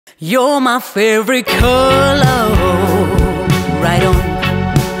You're my favorite color, right on.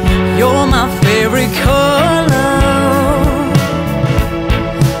 You're my favorite color.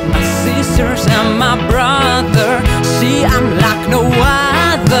 My sisters and my brother, see I'm like no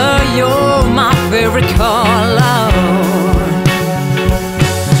other. You're my favorite color.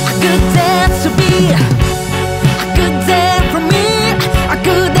 A good dad to be, a good dad for me, a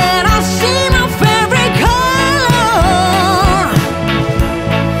good dad I'll see my favorite color.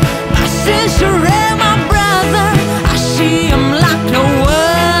 My sister and my brother, I see him like no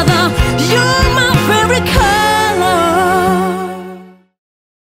other. You're my favorite color.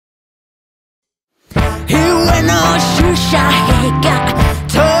 Here when no shusha higa,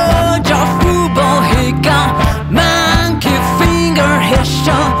 tojo fubo higa, monkey finger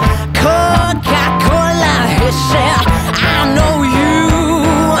hisha, Coca-Cola hisha. I know you,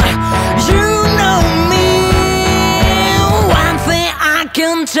 you know me. One thing I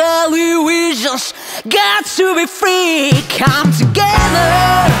can tell you, we just got to be free. Come together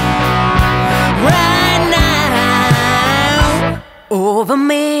right now over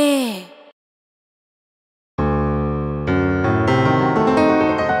me.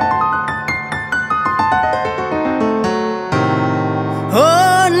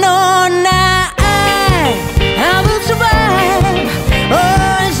 Oh no, I will survive.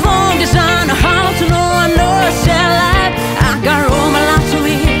 Oh, as long as I know how to know, I know it's alive. I got all my life to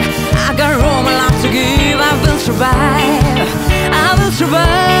live, I got all my life to give. I will survive, I will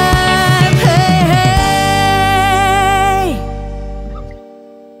survive. Hey, hey.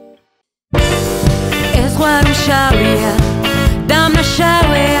 It's what I'm shouting, damn na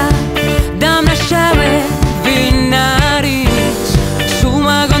shouting, damn na shouting. Vinaris,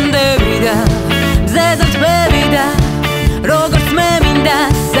 suma gondevida, zezat bebida, rogos meminda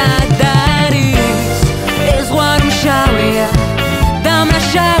sadaris. Is what I'm shouting, damn na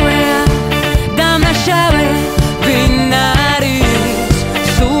shouting, damn na shouting. Vinaris,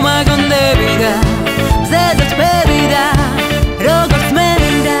 suma gondevida, zezat bebida, rogos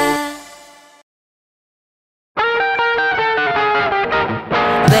meminda.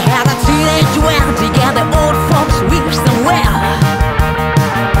 They had a teenage wedding together, old folks wished them well.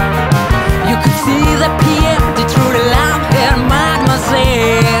 You could see the Pierre, the truly love her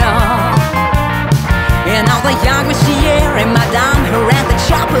mademoiselle. And all the young Monsieur and Madame who rang the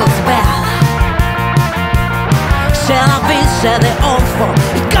chapel's bell. C'est la vie, c'est the old folk.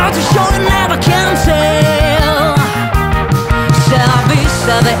 It goes to show you never can tell.